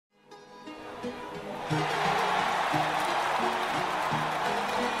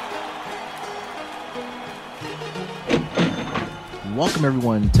welcome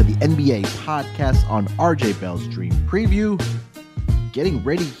everyone to the NBA podcast on RJ Bell's Dream Preview. Getting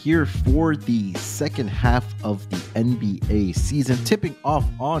ready here for the second half of the NBA season, tipping off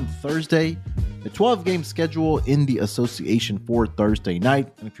on Thursday. The 12-game schedule in the association for Thursday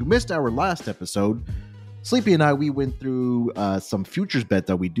night. And if you missed our last episode, Sleepy and I, we went through some futures bet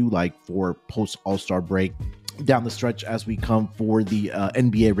that we do like for post-All-Star break down the stretch as we come for the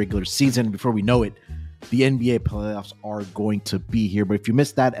NBA regular season. Before we know it, the NBA playoffs are going to be here. But if you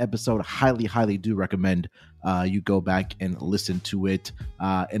missed that episode, highly do recommend you go back and listen to it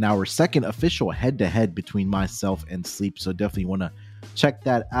in our second official head-to-head between myself and Sleep. So definitely want to check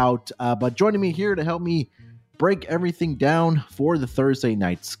that out. But joining me here to help me break everything down for the Thursday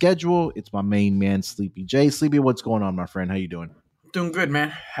night schedule, it's my main man, Sleepy J. Sleepy, what's going on, my friend? How you doing? Doing good, man.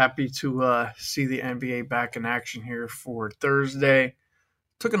 Happy to see the NBA back in action here for Thursday.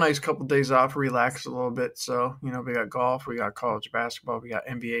 Took a nice couple days off, relaxed a little bit. So, we got golf, we got college basketball, we got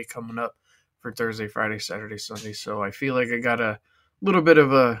NBA coming up for Thursday, Friday, Saturday, Sunday. So I feel like I got a little bit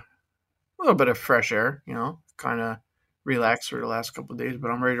of fresh air, kind of relaxed for the last couple of days, but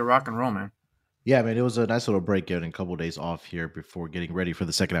I'm ready to rock and roll, man. Yeah, man, it was a nice little break getting a couple of days off here before getting ready for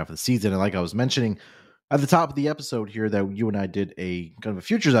the second half of the season. And like I was mentioning at the top of the episode here, that you and I did a kind of a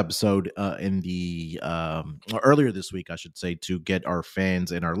futures episode in the earlier this week, I should say, to get our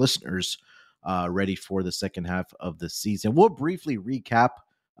fans and our listeners ready for the second half of the season. We'll briefly recap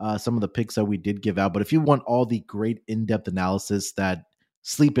some of the picks that we did give out, but if you want all the great in-depth analysis that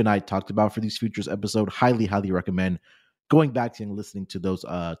Sleep and I talked about for these futures episode, highly recommend going back and listening to those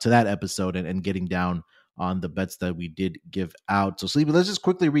to that episode and getting down on the bets that we did give out. So Sleepy, let's just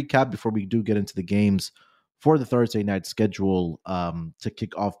quickly recap before we do get into the games for the Thursday night schedule to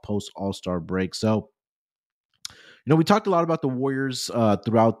kick off post All-Star break. So, we talked a lot about the Warriors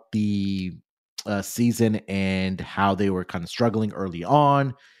throughout the season and how they were kind of struggling early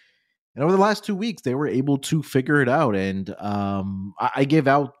on. And over the last 2 weeks, they were able to figure it out. And I gave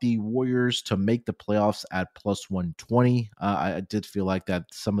out the Warriors to make the playoffs at plus 120. I did feel like that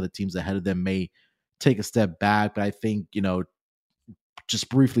some of the teams ahead of them may take a step back. But I think, just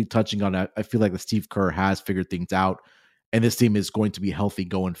briefly touching on it, I feel like the Steve Kerr has figured things out. And this team is going to be healthy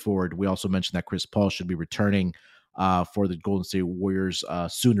going forward. We also mentioned that Chris Paul should be returning for the Golden State Warriors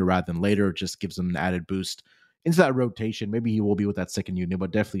sooner rather than later. Just gives them an added boost into that rotation. Maybe he will be with that second unit,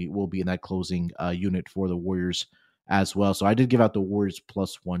 but definitely will be in that closing unit for the Warriors as well. So I did give out the Warriors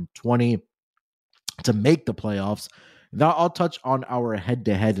plus 120 to make the playoffs. Now I'll touch on our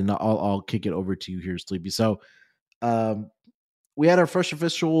head-to-head, and I'll kick it over to you here, Sleepy. So we had our first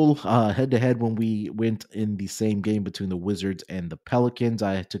official head-to-head when we went in the same game between the Wizards and the Pelicans.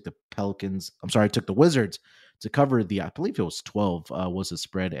 I took the Wizards to cover I believe it was 12 was the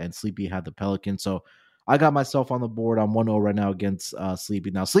spread, and Sleepy had the Pelicans. So I got myself on the board. I'm 1-0 right now against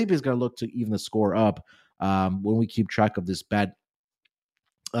Sleepy. Now, Sleepy is going to look to even the score up when we keep track of this bet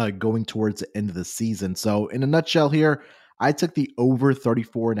going towards the end of the season. So in a nutshell here, I took the over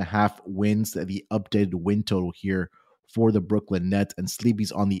 34.5 wins, the updated win total here for the Brooklyn Nets, and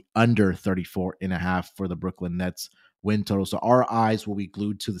Sleepy's on the under 34.5 for the Brooklyn Nets win total. So our eyes will be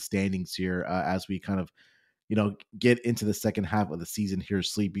glued to the standings here as we kind of, get into the second half of the season here,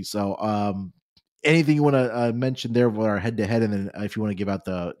 Sleepy. So anything you want to mention there with our head-to-head, and then if you want to give out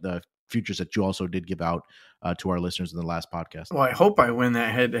the futures that you also did give out to our listeners in the last podcast. Well, I hope I win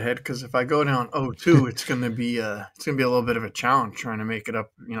that head-to-head, because if I go down 0-2, it's going to be a little bit of a challenge trying to make it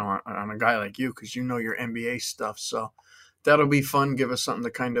up, on a guy like you, because your NBA stuff. So that'll be fun. Give us something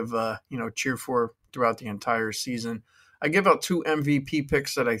to kind of cheer for throughout the entire season. I give out 2 MVP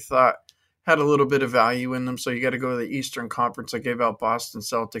picks that I thought had a little bit of value in them. So you got to go to the Eastern Conference. I gave out Boston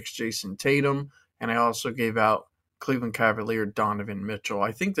Celtics Jason Tatum, and I also gave out Cleveland Cavalier Donovan Mitchell.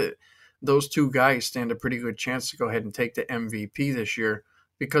 I think that those 2 guys stand a pretty good chance to go ahead and take the MVP this year,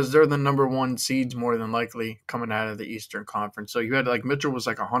 because they're the number 1 seeds more than likely coming out of the Eastern Conference. So you had Mitchell was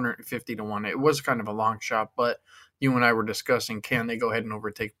 150-1. It was kind of a long shot, but you and I were discussing, can they go ahead and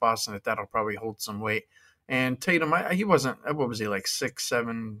overtake Boston? That'll probably hold some weight. And Tatum, he wasn't, what was he, 6,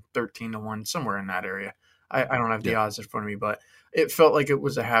 7, 13-1, somewhere in that area. I don't have the odds in front of me, but it felt like it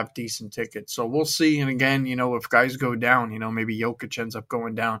was a half decent ticket. So we'll see. And again, if guys go down, maybe Jokic ends up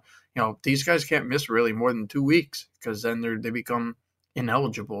going down, these guys can't miss really more than 2 weeks, because then they become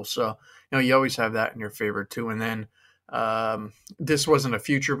ineligible. So, you always have that in your favor too. And then this wasn't a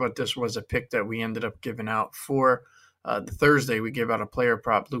future, but this was a pick that we ended up giving out for the Thursday. We gave out a player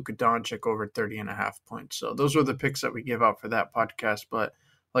prop, Luka Doncic over 30.5 points. So those were the picks that we gave out for that podcast. But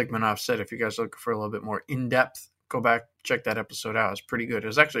like Manav said, if you guys are looking for a little bit more in-depth go back, check that episode out. It's pretty good. It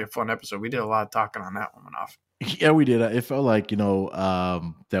was actually a fun episode. We did a lot of talking on that one off. Yeah, we did. It felt like,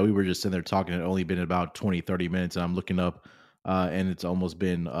 that we were just sitting there talking. It only been about 20, 30 minutes. And I'm looking up and it's almost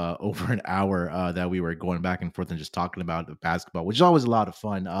been over an hour that we were going back and forth and just talking about the basketball, which is always a lot of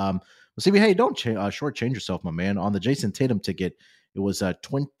fun. CB, hey, don't shortchange yourself, my man. On the Jason Tatum ticket, it was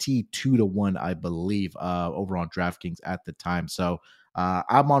 22-1, I believe, over on DraftKings at the time. So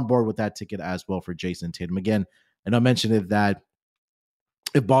I'm on board with that ticket as well for Jason Tatum. Again, and I mentioned it that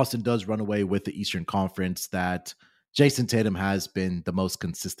if Boston does run away with the Eastern Conference, that Jason Tatum has been the most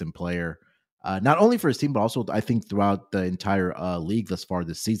consistent player, not only for his team, but also I think throughout the entire league thus far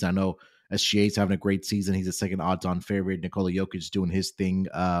this season. I know SGA's having a great season. He's a second odds-on favorite. Nikola Jokic doing his thing.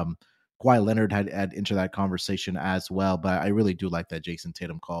 Kawhi Leonard had entered that conversation as well, but I really do like that Jason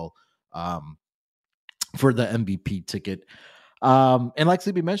Tatum call for the MVP ticket. And like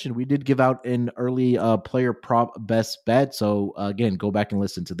Sleepy mentioned, we did give out an early player prop best bet. So again, go back and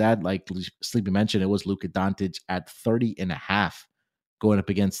listen to that. Like Sleepy mentioned, it was Luka Doncic at 30.5 going up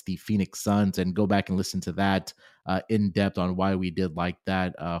against the Phoenix Suns, and go back and listen to that in depth on why we did like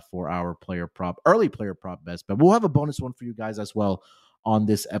that for our early player prop best bet. We'll have a bonus one for you guys as well on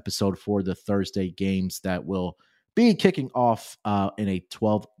this episode for the Thursday games that will be kicking off in a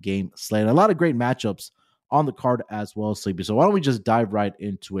 12-game slate. A lot of great matchups on the card as well, Sleepy. So why don't we just dive right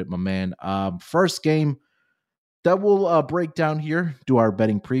into it, my man? First game that we'll break down here, do our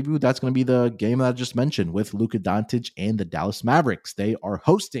betting preview. That's going to be the game that I just mentioned with Luka Doncic and the Dallas Mavericks. They are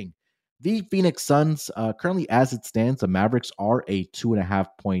hosting the Phoenix Suns. Currently, as it stands, the Mavericks are a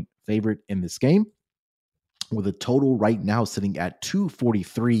 2.5-point favorite in this game, with a total right now sitting at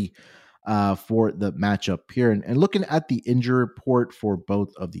 243 for the matchup here. And looking at the injury report for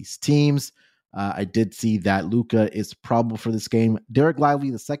both of these teams, I did see that Luka is probable for this game. Derek Lively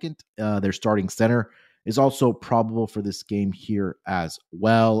II, their starting center, is also probable for this game here as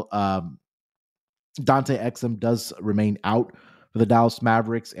well. Dante Exum does remain out for the Dallas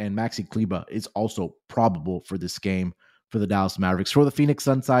Mavericks, and Maxi Kleber is also probable for this game for the Dallas Mavericks. For the Phoenix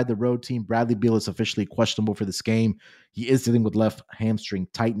Suns side, the road team, Bradley Beal is officially questionable for this game. He is dealing with left hamstring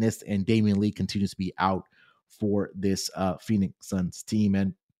tightness, and Damian Lee continues to be out for this Phoenix Suns team.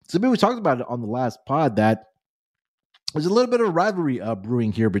 And so we talked about it on the last pod that there's a little bit of a rivalry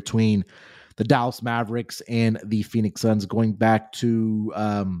brewing here between the Dallas Mavericks and the Phoenix Suns, going back to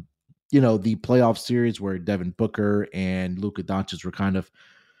the playoff series where Devin Booker and Luka Doncic were kind of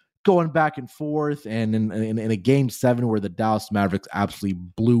going back and forth, and in a game 7 where the Dallas Mavericks absolutely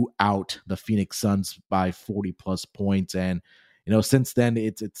blew out the Phoenix Suns by 40 plus points. And since then,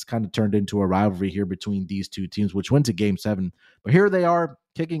 it's kind of turned into a rivalry here between these two teams, which went to game 7. But here they are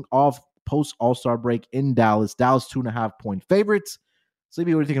kicking off post All-Star break in Dallas. Dallas 2.5-point favorites.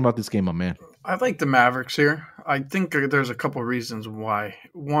 Sleepy, what are you thinking about this game, my man? I like the Mavericks here. I think there's a couple reasons why.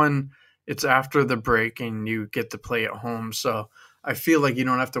 One, it's after the break and you get to play at home. So I feel like you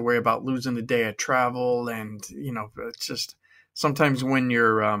don't have to worry about losing the day of travel. And, it's just sometimes when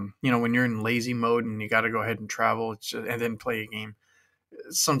you're, when you're in lazy mode and you got to go ahead and travel and then play a game,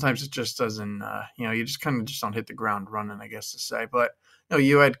 sometimes it just doesn't, you just kind of just don't hit the ground running, I guess to say. But,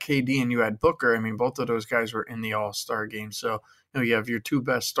 you had KD and you had Booker. I mean, both of those guys were in the All-Star game. So, you have your two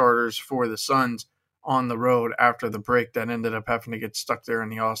best starters for the Suns on the road after the break that ended up having to get stuck there in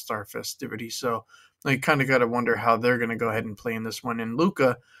the All-Star festivity. So you kind of got to wonder how they're going to go ahead and play in this one. And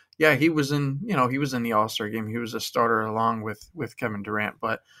Luka, yeah, he was in the All-Star game. He was a starter along with Kevin Durant.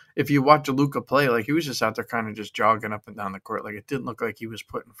 But if you watch Luka play, like he was just out there kind of just jogging up and down the court. Like it didn't look like he was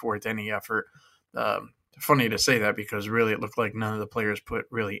putting forth any effort. Funny to say that because really it looked like none of the players put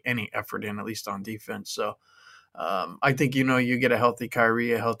really any effort in, at least on defense. So I think, you get a healthy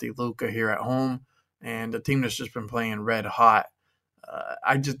Kyrie, a healthy Luka here at home, and a team that's just been playing red hot.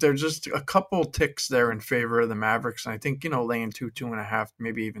 There's just a couple ticks there in favor of the Mavericks. And I think, laying 2.5,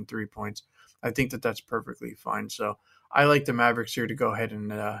 maybe even 3 points. I think that's perfectly fine. So I like the Mavericks here to go ahead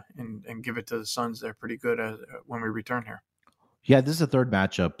and give it to the Suns. They're pretty good when we return here. Yeah, this is the third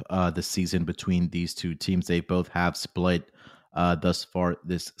matchup this season between these two teams. They both have split thus far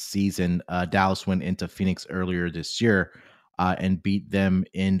this season. Dallas went into Phoenix earlier this year and beat them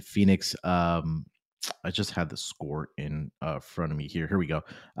in Phoenix. I just had the score in front of me here. Here we go.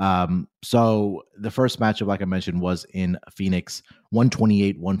 So the first matchup, like I mentioned, was in Phoenix,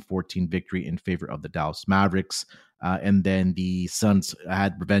 128-114 victory in favor of the Dallas Mavericks. And then the Suns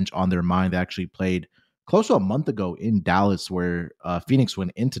had revenge on their mind. They actually played close to a month ago in Dallas, where Phoenix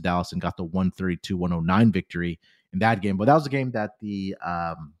went into Dallas and got the 132-109 victory in that game. But that was a game that the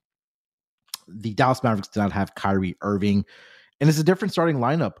Dallas Mavericks did not have Kyrie Irving. And it's a different starting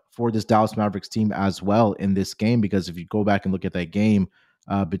lineup for this Dallas Mavericks team as well in this game, because if you go back and look at that game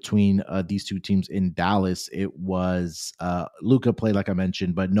between these two teams in Dallas, it was Luka played, like I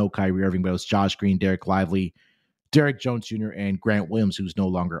mentioned, but no Kyrie Irving, but it was Josh Green, Derek Lively, Derek Jones Jr., and Grant Williams, who's no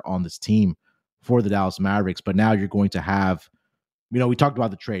longer on this team for the Dallas Mavericks. But now you're going to have, we talked about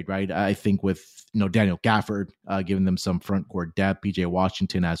the trade, right? I think with, Daniel Gafford giving them some front court depth, PJ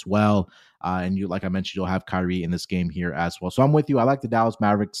Washington as well. And you, like I mentioned, you'll have Kyrie in this game here as well. So I'm with you. I like the Dallas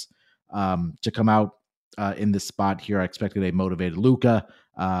Mavericks to come out in this spot here. I expected a motivated Luka.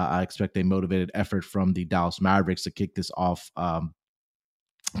 I expect a motivated effort from the Dallas Mavericks to kick this off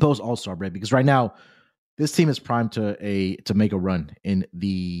post All-Star break, because right now this team is primed to make a run in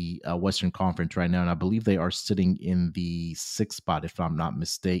the Western Conference right now, and I believe they are sitting in the 6th spot, if I'm not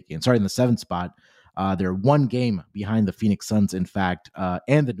mistaken. Sorry, in the 7th spot. They're one game behind the Phoenix Suns, in fact,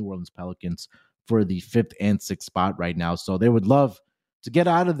 and the New Orleans Pelicans for the 5th and 6th spot right now. So they would love to get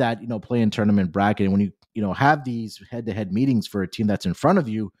out of that, play-in tournament bracket. And when you have these head-to-head meetings for a team that's in front of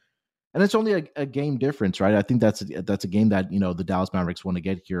you, and it's only a game difference, right? I think that's a game that the Dallas Mavericks want to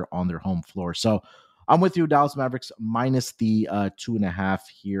get here on their home floor. So I'm with you, Dallas Mavericks minus the 2.5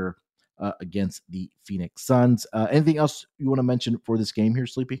 here against the Phoenix Suns. Anything else you want to mention for this game here,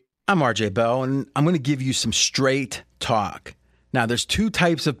 Sleepy? I'm RJ Bell, and I'm going to give you some straight talk. Now, there's two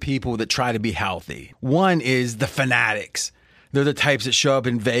types of people that try to be healthy. One is the fanatics. They're the types that show up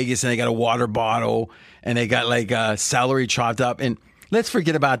in Vegas and they got a water bottle and they got like celery chopped up. And let's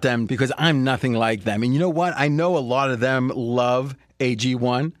forget about them, because I'm nothing like them. And you know what? I know a lot of them love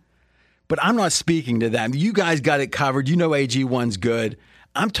AG1, but I'm not speaking to them. You guys got it covered. You know AG1's good.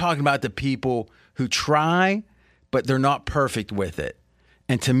 I'm talking about the people who try, but they're not perfect with it.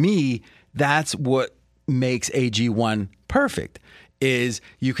 And to me, that's what makes AG1 perfect, is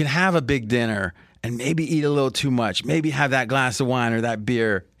you can have a big dinner and maybe eat a little too much, maybe have that glass of wine or that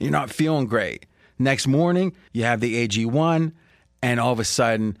beer. You're not feeling great. Next morning, you have the AG1, and all of a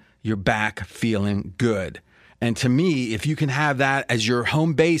sudden, you're back feeling good. And to me, if you can have that as your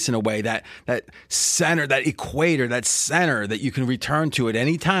home base in a way, that center, that equator, that center that you can return to at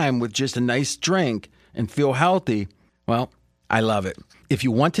any time with just a nice drink and feel healthy, well, I love it. If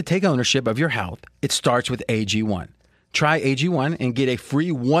you want to take ownership of your health, it starts with AG1. Try AG1 and get a free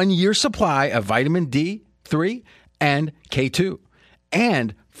 1-year supply of vitamin D3 and K2,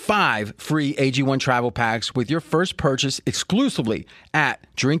 and 5 free AG1 travel packs with your first purchase exclusively at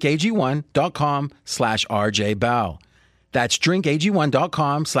drinkag1.com/RJBell. That's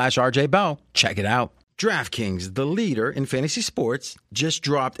drinkag1.com/RJBell. Check it out. DraftKings, the leader in fantasy sports, just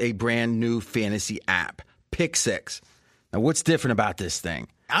dropped a brand new fantasy app, Pick Six. Now, what's different about this thing?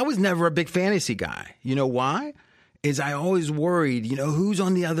 I was never a big fantasy guy. You know why? Is I always worried, who's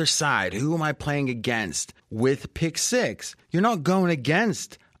on the other side? Who am I playing against? With Pick Six, you're not going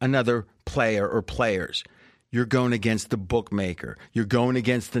against another player or players. You're going against the bookmaker. You're going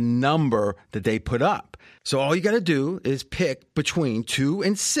against the number that they put up. So all you got to do is pick between 2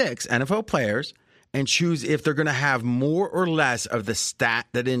 and 6 NFL players and choose if they're going to have more or less of the stat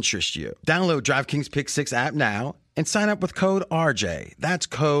that interests you. Download DraftKings Pick Six app now and sign up with code RJ. That's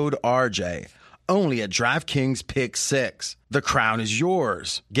code RJ. Only at DraftKings Pick Six. The crown is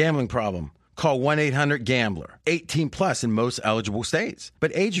yours. Gambling problem? Call 1-800-GAMBLER. 18 plus in most eligible states,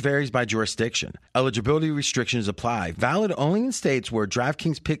 but age varies by jurisdiction. Eligibility restrictions apply. Valid only in states where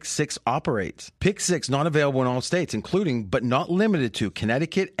DraftKings Pick Six operates. Pick Six not available in all states, including but not limited to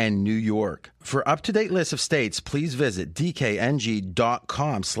Connecticut and New York. For up-to-date list of states, please visit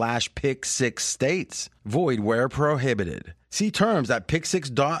dkng.com/pick6states. Void where prohibited. See terms at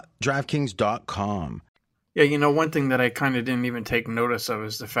pick6.draftkings.com. Yeah, one thing that I kind of didn't even take notice of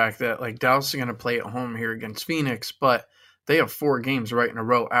is the fact that Dallas is going to play at home here against Phoenix, but they have 4 games right in a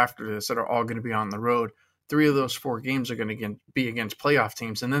row after this that are all going to be on the road. 3 of those 4 games are going to be against playoff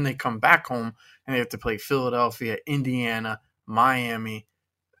teams, and then they come back home and they have to play Philadelphia, Indiana, Miami.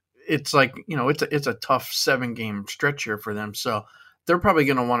 It's it's a tough 7-game stretch here for them. So they're probably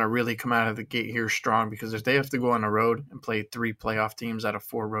going to want to really come out of the gate here strong, because if they have to go on the road and play 3 playoff teams out of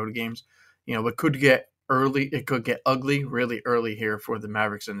 4 road games, it could get early. It could get ugly really early here for the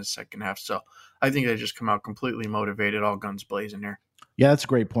Mavericks in the second half. So I think they just come out completely motivated, all guns blazing here. Yeah, that's a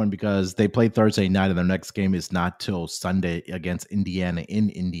great point, because they play Thursday night and their next game is not till Sunday against Indiana in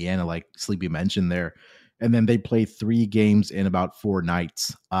Indiana, like Sleepy mentioned there. And then they play 3 games in about 4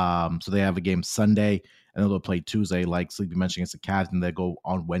 nights. So they have a game Sunday, and then they'll play Tuesday, like Sleepy mentioned, against the Cavs, and they go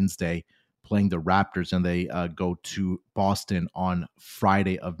on Wednesday playing the Raptors, and they go to Boston on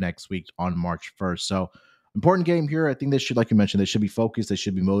Friday of next week on March 1st. So important game here. I think they should, like you mentioned, they should be focused. They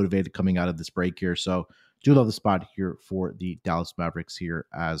should be motivated coming out of this break here. So do love the spot here for the Dallas Mavericks here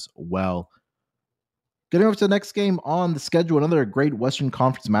as well. Getting over to the next game on the schedule, another great Western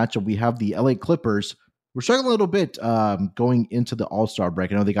Conference matchup. We have the LA Clippers. We're struggling a little bit going into the All-Star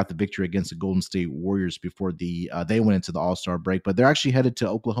break. I know they got the victory against the Golden State Warriors before they went into the All-Star break, but they're actually headed to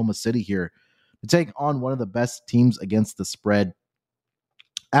Oklahoma City here to take on one of the best teams against the spread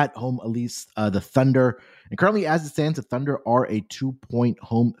at home, at least the Thunder. And currently, as it stands, the Thunder are a 2-point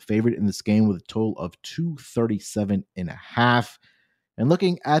home favorite in this game with a total of 237.5. And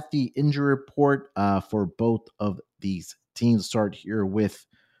looking at the injury report for both of these teams, start here with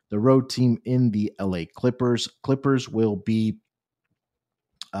the road team in the LA Clippers. Clippers will be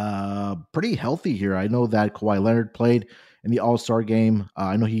pretty healthy here. I know that Kawhi Leonard played in the All-Star game.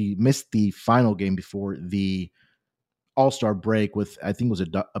 I know he missed the final game before the All-Star break with, I think it was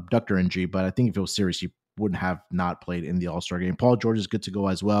an abductor injury, but I think if it was serious, he wouldn't have not played in the All-Star game. Paul George is good to go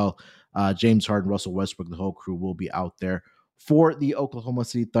as well. James Harden, Russell Westbrook, the whole crew will be out there. For the Oklahoma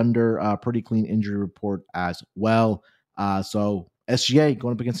City Thunder, pretty clean injury report as well. So SGA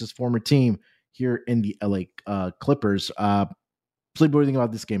going up against his former team here in the LA Clippers. Sleep, what do you think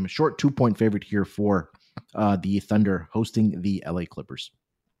about this game? A short 2-point favorite here for the Thunder hosting the LA Clippers.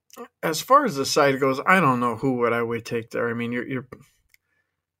 As far as the side goes, I don't know who I would take there. I mean, you're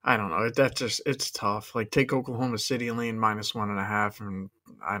I don't know. It's tough. Like, take Oklahoma City and laying -1.5, and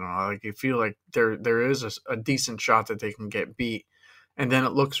I don't know. Like, you feel like there is a decent shot that they can get beat, and then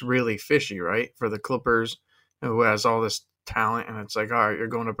it looks really fishy, right, for the Clippers, who has all this talent, and it's like, all right, you're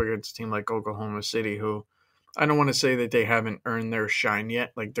going up against a team like Oklahoma City, who I don't want to say that they haven't earned their shine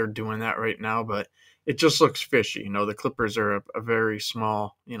yet, like they're doing that right now, but it just looks fishy. The Clippers are a very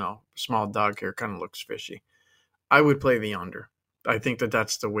small, small dog here. Kind of looks fishy. I would play the under. I think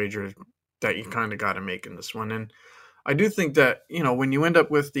that's the wager that you kind of got to make in this one. And I do think that, when you end up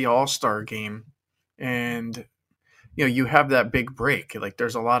with the All-Star game and, you have that big break, like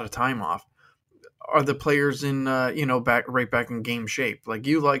there's a lot of time off, are the players in, right back in game shape? Like,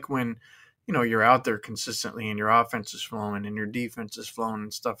 you like when, you're out there consistently and your offense is flowing and your defense is flowing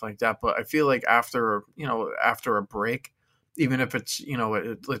and stuff like that. But I feel like after a break, even if it's,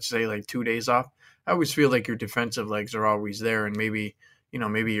 let's say like 2 days off, I always feel like your defensive legs are always there, and maybe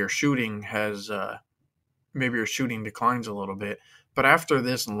your shooting declines a little bit. But after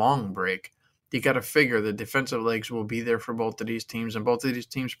this long break, you got to figure the defensive legs will be there for both of these teams, and both of these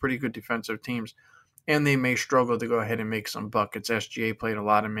teams pretty good defensive teams, and they may struggle to go ahead and make some buckets. SGA played a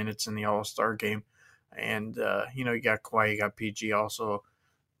lot of minutes in the All-Star game, and you got Kawhi, you got PG also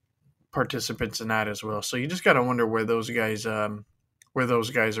participants in that as well. So you just got to wonder where those guys are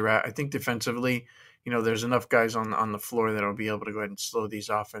at. I think defensively, there's enough guys on the floor that'll be able to go ahead and slow these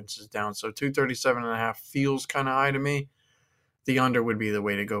offenses down. So 237.5 feels kind of high to me. The under would be the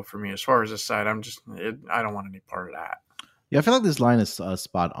way to go for me. As far as the side, I don't want any part of that. Yeah, I feel like this line is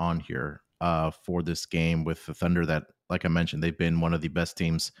spot on here for this game with the Thunder that, like I mentioned, they've been one of the best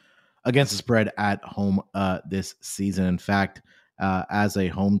teams against the spread at home this season. In fact, as a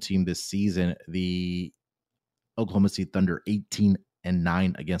home team this season, the Oklahoma City Thunder 18-9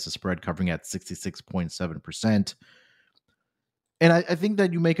 against the spread, covering at 66.7%. And I think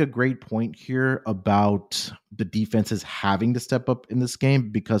that you make a great point here about the defenses having to step up in this game,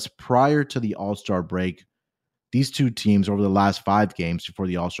 because prior to the All-Star break, these two teams over the last 5 games before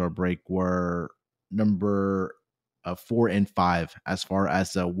the All-Star break were number 4 and 5 as far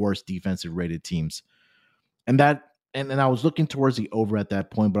as the worst defensive rated teams. And I was looking towards the over at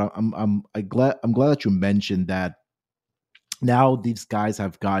that point, but I'm glad that you mentioned that now these guys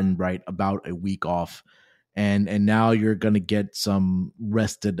have gotten right about a week off, and now you're gonna get some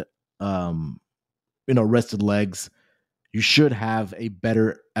rested legs. You should have a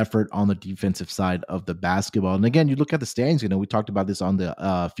better effort on the defensive side of the basketball. And again, you look at the standings. We talked about this on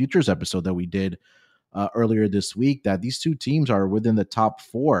the futures episode that we did earlier this week, that these two teams are within the top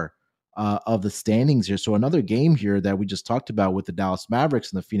 4 of the standings here. So another game here that we just talked about with the Dallas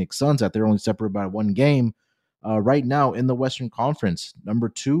Mavericks and the Phoenix Suns, that they're only separated by 1 game right now in the Western Conference. Number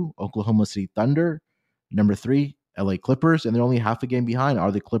 2, Oklahoma City Thunder. Number 3, LA Clippers. And they're only half a game behind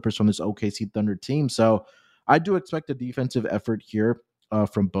are the Clippers from this OKC Thunder team. So I do expect a defensive effort here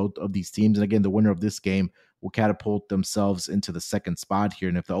from both of these teams. And again, the winner of this game will catapult themselves into the second spot here.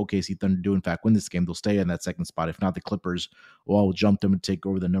 And if the OKC Thunder do in fact win this game, they'll stay in that second spot. If not, the Clippers will jump them and take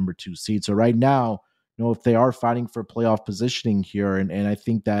over the number 2 seed. So right now, if they are fighting for playoff positioning here, and I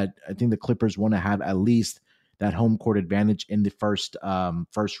think the Clippers want to have at least that home court advantage in the first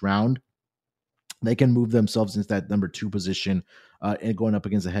round. they can move themselves into that number 2 position and going up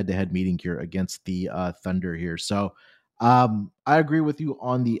against a head-to-head meeting here against the Thunder here. So I agree with you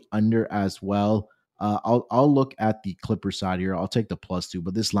on the under as well. I'll look at the Clipper side here. I'll take the +2,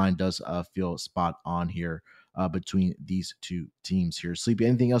 but this line does feel spot on here between these two teams here. Sleepy,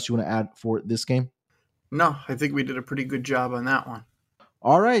 anything else you want to add for this game? No, I think we did a pretty good job on that one.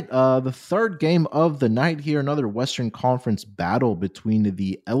 All right, the third game of the night here, another Western Conference battle between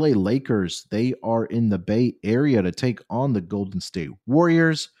the LA Lakers. They are in the Bay Area to take on the Golden State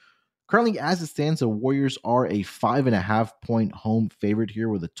Warriors. Currently, as it stands, the Warriors are a 5.5-point home favorite here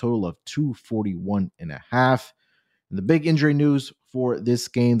with a total of 241.5. And the big injury news for this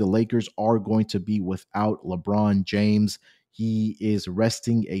game, the Lakers are going to be without LeBron James. He is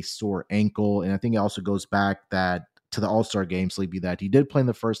resting a sore ankle, and I think it also goes back to the All-Star game, Sleepy, that he did play in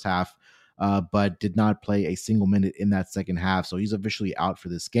the first half, but did not play a single minute in that second half. So he's officially out for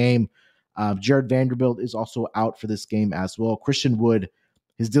this game. Jared Vanderbilt is also out for this game as well. Christian Wood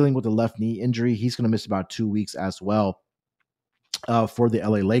is dealing with a left knee injury. He's going to miss about 2 weeks as well for the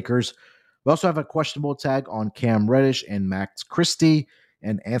LA Lakers. We also have a questionable tag on Cam Reddish and Max Christie,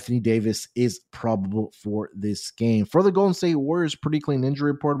 and Anthony Davis is probable for this game. For the Golden State Warriors, pretty clean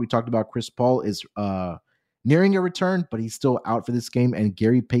injury report. We talked about Chris Paul is nearing a return, but he's still out for this game, and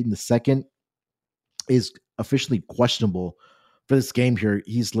Gary Payton II is officially questionable for this game here.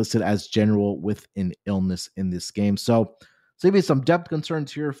 He's listed as general with an illness in this game. So maybe some depth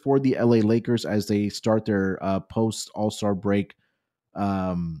concerns here for the LA Lakers as they start their post All-Star break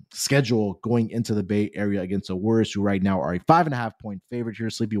schedule going into the Bay Area against the Warriors, who right now are a 5.5-point favorite here.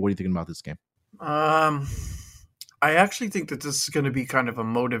 Sleepy, what are you thinking about this game? I actually think that this is going to be kind of a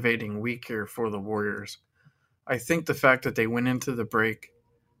motivating week here for the Warriors. I think the fact that they went into the break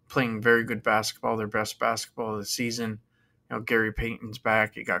playing very good basketball, their best basketball of the season. Gary Payton's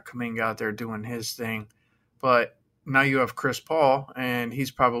back. You got Kuminga out there doing his thing. But now you have Chris Paul, and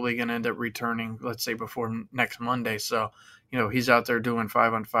he's probably going to end up returning, let's say, before next Monday. So, he's out there doing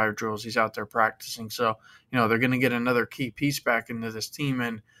 5-on-5 drills. He's out there practicing. So, they're going to get another key piece back into this team,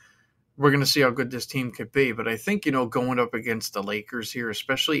 and we're going to see how good this team could be. But I think, going up against the Lakers here,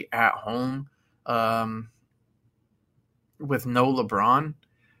 especially at home, with no LeBron,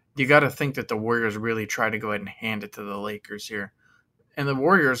 you got to think that the Warriors really try to go ahead and hand it to the Lakers here. And the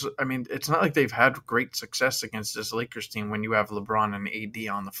Warriors, I mean, it's not like they've had great success against this Lakers team when you have LeBron and AD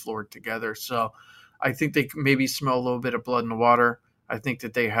on the floor together. So I think they maybe smell a little bit of blood in the water. I think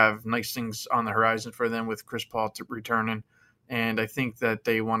that they have nice things on the horizon for them with Chris Paul returning. And I think that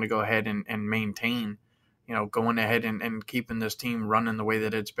they want to go ahead and maintain, going ahead and keeping this team running the way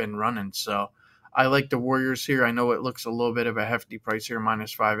that it's been running. So I like the Warriors here. I know it looks a little bit of a hefty price here,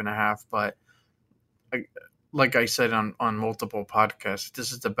 -5.5, but like I said on multiple podcasts,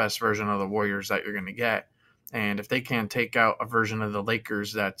 this is the best version of the Warriors that you're going to get. And if they can't take out a version of the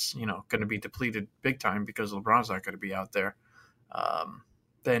Lakers that's, going to be depleted big time because LeBron's not going to be out there,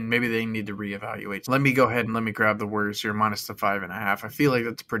 then maybe they need to reevaluate. Let me go ahead and let me grab the Warriors here -5.5. I feel like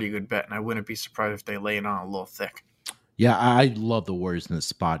that's a pretty good bet, and I wouldn't be surprised if they lay it on a little thick. Yeah, I love the Warriors in this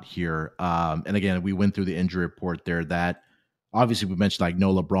spot here. And again, we went through the injury report there that obviously we mentioned like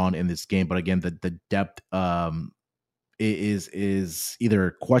no LeBron in this game, but again, the depth is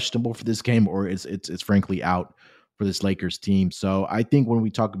either questionable for this game or it's frankly out for this Lakers team. So I think when we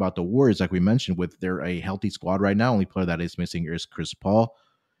talk about the Warriors, like we mentioned, they're a healthy squad right now. Only player that is missing is Chris Paul.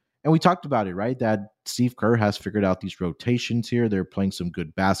 And we talked about it, right? That Steve Kerr has figured out these rotations here. They're playing some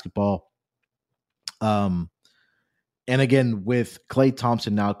good basketball. And again, with Klay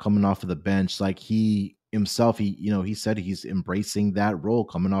Thompson now coming off of the bench, like he himself, he said he's embracing that role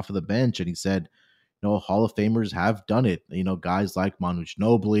coming off of the bench. And he said, Hall of Famers have done it. Guys like Manu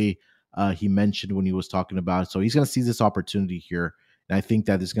Ginobili, he mentioned when he was talking about it. So he's going to seize this opportunity here. And I think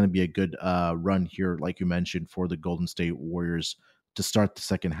that there's going to be a good run here, like you mentioned, for the Golden State Warriors to start the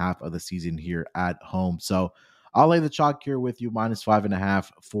second half of the season here at home. So I'll lay the chalk here with you,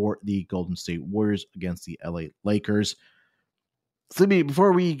 -5.5 for the Golden State Warriors against the LA Lakers. Sleepy,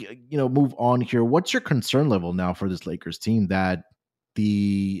 before we move on here, what's your concern level now for this Lakers team that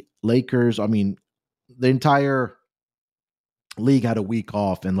the Lakers, I mean, the entire league had a week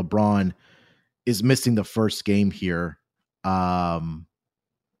off and LeBron is missing the first game here, coming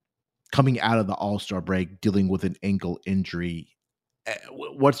out of the All-Star break, dealing with an ankle injury.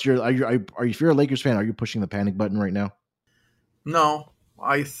 What's your if you're a Lakers fan, are you pushing the panic button right now? No,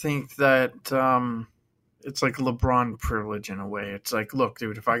 I think that it's like LeBron privilege in a way. It's like, look,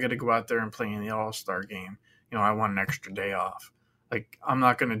 dude, if I got to go out there and play in the All-Star game, I want an extra day off. Like, I'm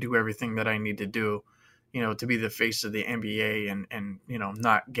not going to do everything that I need to do, to be the face of the NBA and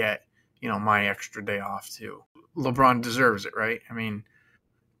not get, my extra day off too. LeBron deserves it, right? I mean,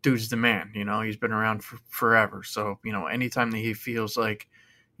 dude's the man, he's been around for forever. So, anytime that he feels like,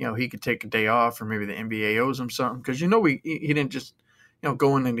 he could take a day off, or maybe the NBA owes him something, because, he didn't just,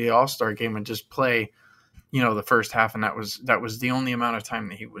 go into the All-Star game and just play, the first half. And that was the only amount of time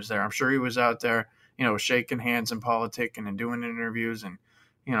that he was there. I'm sure he was out there, shaking hands and politicking and doing interviews. And,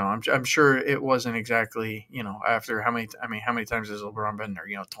 I'm sure it wasn't exactly, after how many times has LeBron been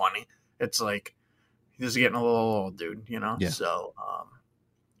there? 20. It's like, he's getting a little old, dude, Yeah. So,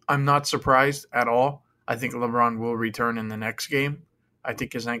 I'm not surprised at all. I think LeBron will return in the next game. I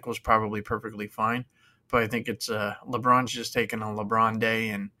think his ankle is probably perfectly fine, but I think it's LeBron's just taking a LeBron day,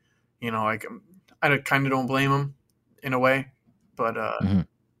 and I kind of don't blame him in a way, but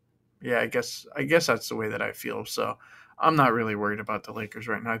yeah, I guess that's the way that I feel. So I'm not really worried about the Lakers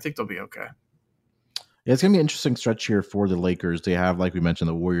right now. I think they'll be okay. Yeah, it's going to be an interesting stretch here for the Lakers. They have, like we mentioned,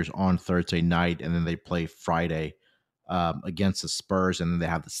 the Warriors on Thursday night, and then they play Friday against the Spurs, and then they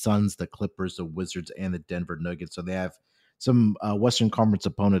have the Suns, the Clippers, the Wizards, and the Denver Nuggets. So they have some Western Conference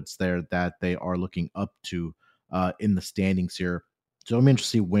opponents there that they are looking up to in the standings here. So I'm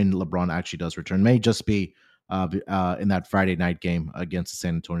interested to see when LeBron actually does return. It may just be in that Friday night game against the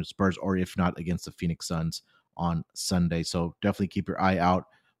San Antonio Spurs, or if not, against the Phoenix Suns on Sunday. So definitely keep your eye out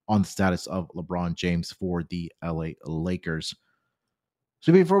on the status of LeBron James for the LA Lakers.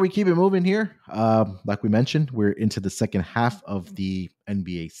 So before we keep it moving here, like we mentioned, we're into the second half of the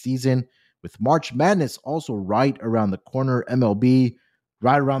NBA season with March Madness also right around the corner. MLB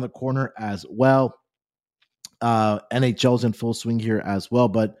right around the corner as well. NHL's in full swing here as well.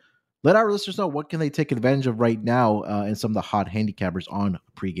 But let our listeners know, what can they take advantage of right now in some of the hot handicappers on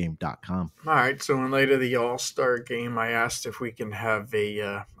pregame.com. All right. So in light of the All-Star game, I asked if we can have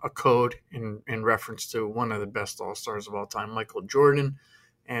a code in reference to one of the best All-Stars of all time, Michael Jordan.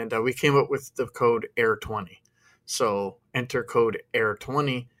 And we came up with the code AIR20. So enter code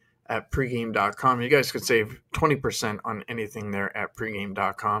AIR20 at pregame.com. You guys could save 20% on anything there at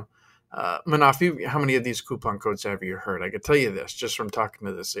pregame.com. Manaf, how many of these coupon codes have you heard? I could tell you this just from talking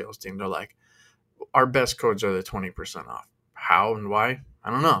to the sales team. They're like, our best codes are the 20% off. How and why?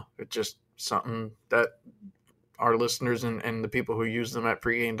 I don't know. It's just something that our listeners and the people who use them at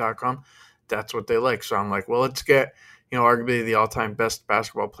pregame.com, that's what they like. So I'm like, well, let's get, arguably the all-time best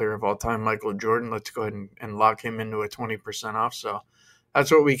basketball player of all time, Michael Jordan. Let's go ahead and lock him into a 20% off. So that's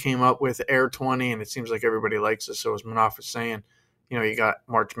what we came up with, AIR20, and it seems like everybody likes it. So as Manaf was saying, you got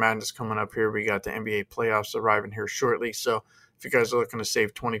March Madness coming up here. We got the NBA playoffs arriving here shortly. So if you guys are looking to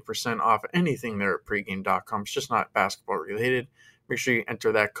save 20% off anything there at pregame.com, it's just not basketball related, make sure you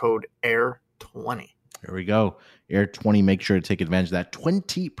enter that code AIR20. There we go. AIR20. Make sure to take advantage of that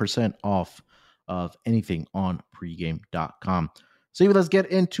 20% off of anything on pregame.com. So let's get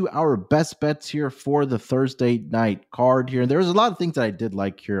into our best bets here for the Thursday night card here. There's a lot of things that I did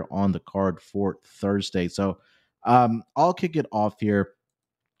like here on the card for Thursday. So I'll kick it off here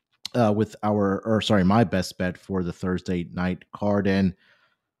with my best bet for the Thursday night card. And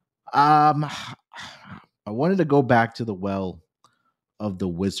I wanted to go back to the well of the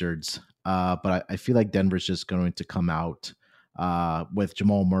Wizards, but I feel like Denver's just going to come out with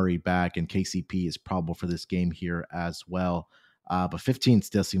Jamal Murray back, and KCP is probable for this game here as well. But 15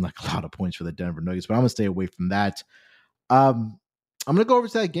 still seemed like a lot of points for the Denver Nuggets, but I'm going to stay away from that. I'm going to go over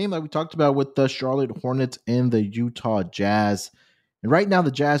to that game like we talked about with the Charlotte Hornets and the Utah Jazz. And right now,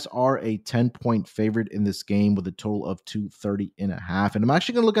 the Jazz are a 10-point favorite in this game with a total of 230.5. And I'm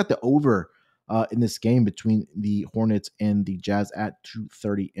actually going to look at the over in this game between the Hornets and the Jazz at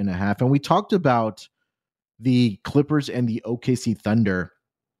 230.5. And we talked about the Clippers and the OKC Thunder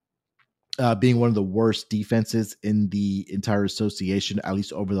being one of the worst defenses in the entire association, at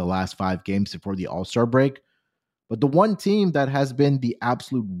least over the last 5 games before the All-Star break. But the one team that has been the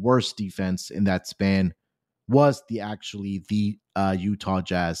absolute worst defense in that span was the Utah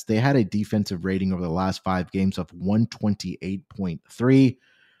Jazz. They had a defensive rating over the last 5 games of 128.3.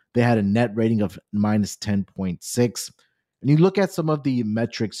 They had a net rating of minus 10.6. And you look at some of the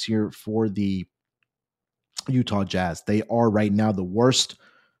metrics here for the Utah Jazz. They are right now the worst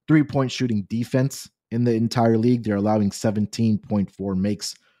 3-point shooting defense in the entire league. They're allowing 17.4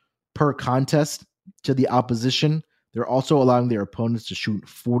 makes per contest to the opposition. They're also allowing their opponents to shoot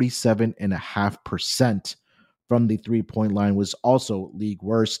 47.5% from the 3-point line, was also league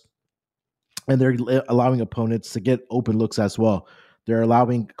worst. And they're allowing opponents to get open looks as well. They're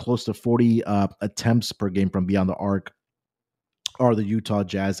allowing close to 40 attempts per game from beyond the arc, are the Utah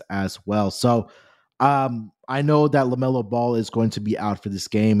Jazz as well. So I know that LaMelo Ball is going to be out for this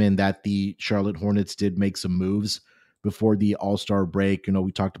game, and that the Charlotte Hornets did make some moves before the All-Star break.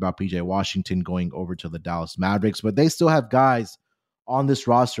 We talked about PJ Washington going over to the Dallas Mavericks, but they still have guys on this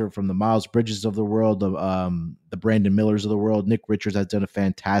roster from the Miles Bridges of the world, the Brandon Millers of the world. Nick Richards has done a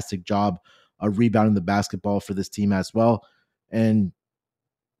fantastic job of rebounding the basketball for this team as well. And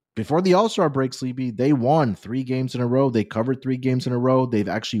before the All-Star break, Sleepy, they won 3 games in a row. They covered 3 games in a row. They've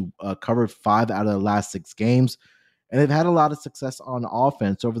actually covered 5 out of the last 6 games. And they've had a lot of success on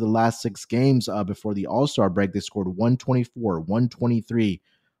offense over the last 6 games before the All-Star break. They scored 124, 123.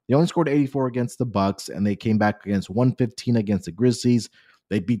 They only scored 84 against the Bucks, and they came back against 115 against the Grizzlies.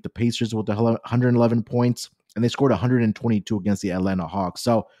 They beat the Pacers with 111 points, and they scored 122 against the Atlanta Hawks.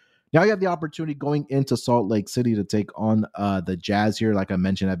 So now you have the opportunity going into Salt Lake City to take on the Jazz here. Like I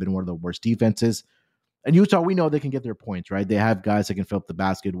mentioned, have been one of the worst defenses. And Utah, we know they can get their points, right? They have guys that can fill up the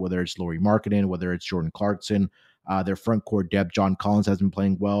basket, whether it's Lauri Markkanen, whether it's Jordan Clarkson. Their front court depth, John Collins has been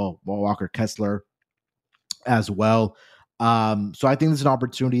playing well, Walker Kessler as well. So I think there's an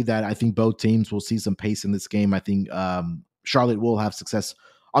opportunity that I think both teams will see some pace in this game. I think Charlotte will have success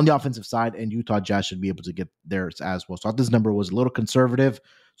on the offensive side, and Utah Jazz should be able to get theirs as well. So I thought this number was a little conservative.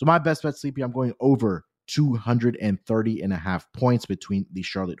 So my best bet, Sleepy, I'm going over 230.5 points between the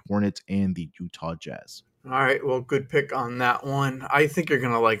Charlotte Hornets and the Utah Jazz. All right, well, good pick on that one. I think you're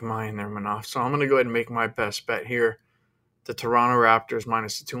going to like mine there, Manoff. So I'm going to go ahead and make my best bet here. The Toronto Raptors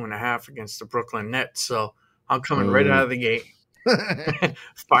minus the 2.5 against the Brooklyn Nets. So I'm coming right out of the gate,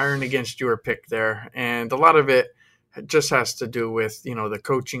 firing against your pick there. And a lot of it just has to do with, the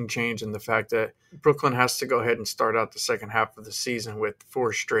coaching change and the fact that Brooklyn has to go ahead and start out the second half of the season with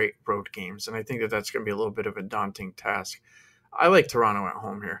 4 straight road games. And I think that that's going to be a little bit of a daunting task. I like Toronto at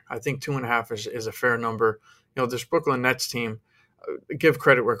home here. I think 2.5 is a fair number. This Brooklyn Nets team, give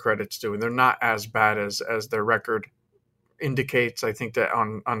credit where credit's due. They're not as bad as their record indicates. I think that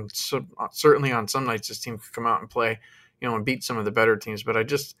certainly on some nights this team could come out and play, and beat some of the better teams. But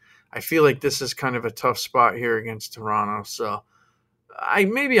I feel like this is kind of a tough spot here against Toronto. So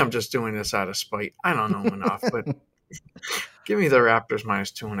maybe I'm just doing this out of spite. I don't know enough, but give me the Raptors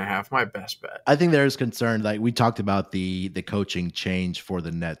minus 2.5, my best bet. I think there's concern. Like we talked about the coaching change for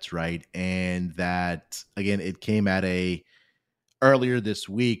the Nets, right? And that again, it came at earlier this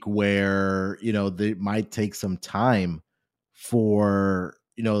week where they might take some time for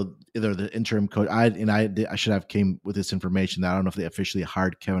either the interim coach. I should have came with this information that I don't know if they officially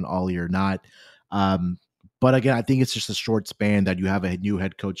hired Kevin Ollie or not. But again, I think it's just a short span that you have a new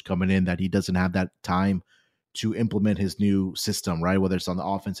head coach coming in that he doesn't have that time to implement his new system, right? Whether it's on the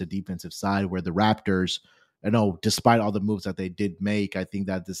offensive, defensive side, where the Raptors, despite all the moves that they did make, I think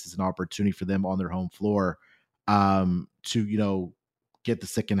that this is an opportunity for them on their home floor to, get the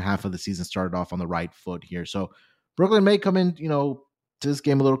second half of the season started off on the right foot here. So Brooklyn may come in, to this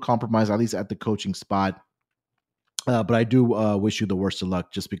game a little compromised, at least at the coaching spot. But I do wish you the worst of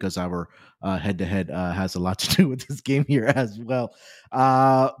luck just because our head-to-head has a lot to do with this game here as well.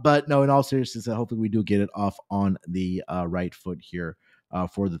 But no, in all seriousness, hopefully we do get it off on the right foot here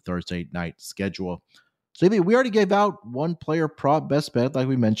for the Thursday night schedule. So we already gave out one player prop best bet, like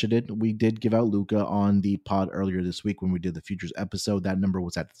we mentioned it. We did give out Luka on the pod earlier this week when we did the Futures episode. That number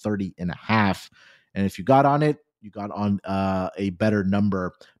was at 30.5. And if you got on it, you got on a better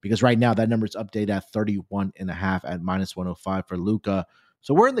number because right now that number is updated at 31.5 at minus 105 for Luka.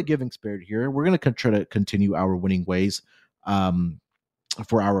 So we're in the giving spirit here. We're going to try to continue our winning ways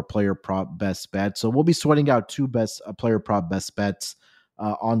for our player prop best bet. So we'll be sweating out 2 player prop best bets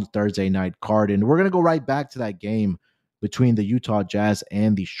on the Thursday night card. And we're going to go right back to that game between the Utah Jazz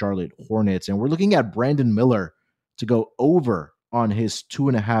and the Charlotte Hornets. And we're looking at Brandon Miller to go over on his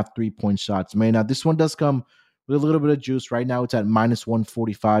 2.5 3-point shots. Man, now this one does come with a little bit of juice. Right now it's at minus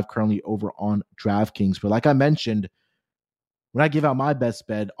 145 currently over on DraftKings. But like I mentioned, when I give out my best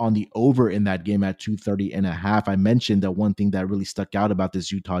bet on the over in that game at 230.5, I mentioned that one thing that really stuck out about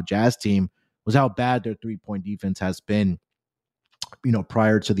this Utah Jazz team was how bad their 3-point defense has been,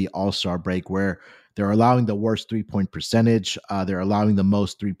 prior to the All-Star break, where they're allowing the worst 3-point percentage. They're allowing the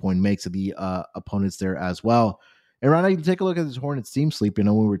most 3-point makes of the opponents there as well. And right now, you can take a look at this Hornets team sleep.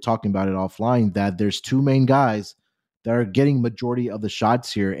 When we were talking about it offline, that there's 2 main guys that are getting majority of the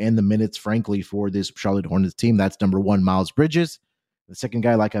shots here and the minutes, frankly, for this Charlotte Hornets team. That's number 1, Miles Bridges. The second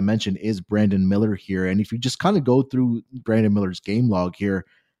guy, like I mentioned, is Brandon Miller here. And if you just kind of go through Brandon Miller's game log here,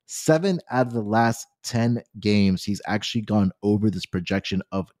 7 out of the last 10 games, he's actually gone over this projection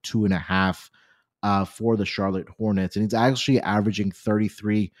of 2.5 for the Charlotte Hornets. And he's actually averaging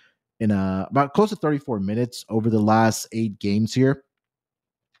 33 in about close to 34 minutes over the last 8 games here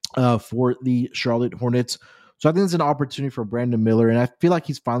for the Charlotte Hornets. So I think it's an opportunity for Brandon Miller, and I feel like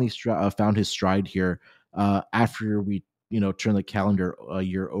he's finally found his stride here after we turn the calendar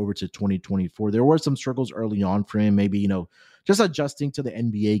year over to 2024. There were some struggles early on for him, maybe just adjusting to the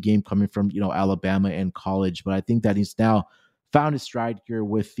NBA game coming from Alabama and college, but I think that he's now found his stride here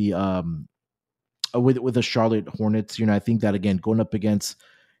with the with the Charlotte Hornets. I think that, again, going up against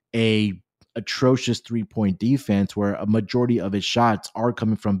a atrocious 3-point defense where a majority of his shots are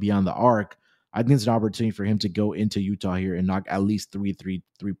coming from beyond the arc, I think it's an opportunity for him to go into Utah here and knock at least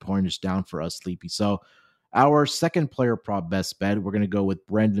three-pointers down for us, Sleepy. So our second player prop best bet, we're going to go with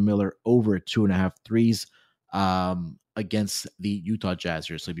Brandon Miller over 2.5 threes against the Utah Jazz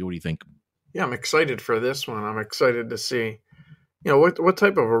here. Sleepy, what do you think? Yeah, I'm excited for this one. I'm excited to see what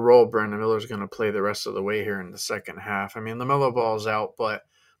type of a role Brandon Miller is going to play the rest of the way here in the second half. I mean, LaMelo Ball's out, but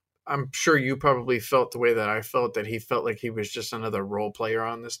I'm sure you probably felt the way that I felt, that he felt like he was just another role player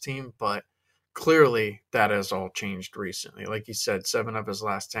on this team. But clearly that has all changed recently. Like you said, 7 of his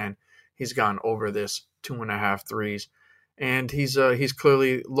last 10, he's gone over this 2.5 threes. And he's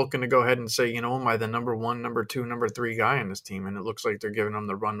clearly looking to go ahead and say, am I the number 1, number 2, number 3 guy on this team? And it looks like they're giving him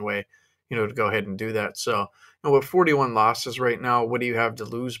the runway, to go ahead and do that. So, with 41 losses right now, what do you have to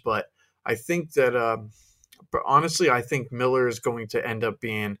lose? But I think that, but honestly, I think Miller is going to end up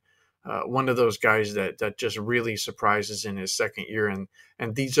being one of those guys that just really surprises in his second year.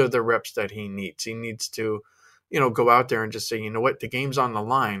 And these are the reps that he needs. He needs to, go out there and just say, the game's on the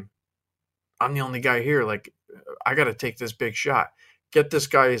line. I'm the only guy here. Like, I got to take this big shot. Get this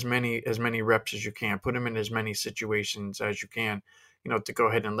guy as many reps as you can. Put him in as many situations as you can, to go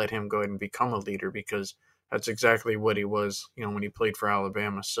ahead and let him go ahead and become a leader, because that's exactly what he was, when he played for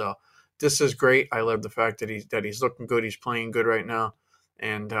Alabama. So this is great. I love the fact that he's looking good. He's playing good right now.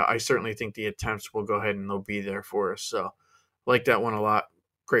 And I certainly think the attempts will go ahead and they'll be there for us. So like that one a lot.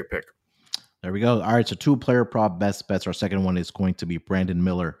 Great pick. There we go. All right, so 2-player prop best bets. Our second one is going to be Brandon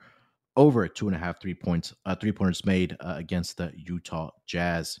Miller over 2.5 3-pointers made against the Utah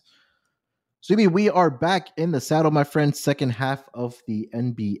Jazz. So we are back in the saddle, my friends. Second half of the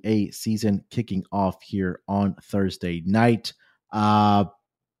NBA season kicking off here on Thursday night.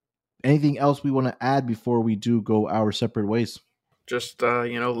 Anything else we want to add before we do go our separate ways? Just,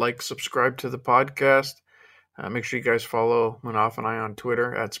 subscribe to the podcast. Make sure you guys follow Manaf and I on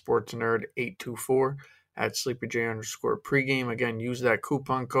Twitter at SportsNerd824, at SleepyJ_pregame. Again, use that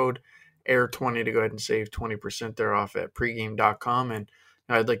coupon code AIR20 to go ahead and save 20% there off at pregame.com. And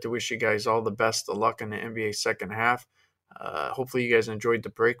I'd like to wish you guys all the best of luck in the NBA second half. Hopefully you guys enjoyed the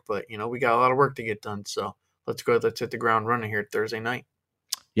break, but, we got a lot of work to get done. So let's hit the ground running here Thursday night.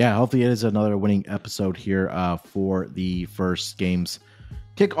 Yeah, hopefully it is another winning episode here for the first games.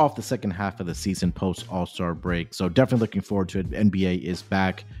 Kick off the second half of the season post All-Star break. So definitely looking forward to it. NBA is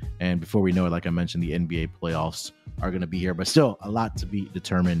back. And before we know it, like I mentioned, the NBA playoffs are going to be here. But still, a lot to be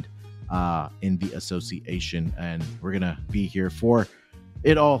determined in the association. And we're going to be here for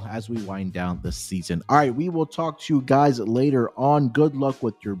it all as we wind down the season. All right, we will talk to you guys later on. Good luck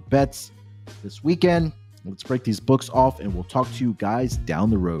with your bets this weekend. Let's break these books off, and we'll talk to you guys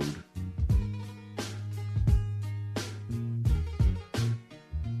down the road.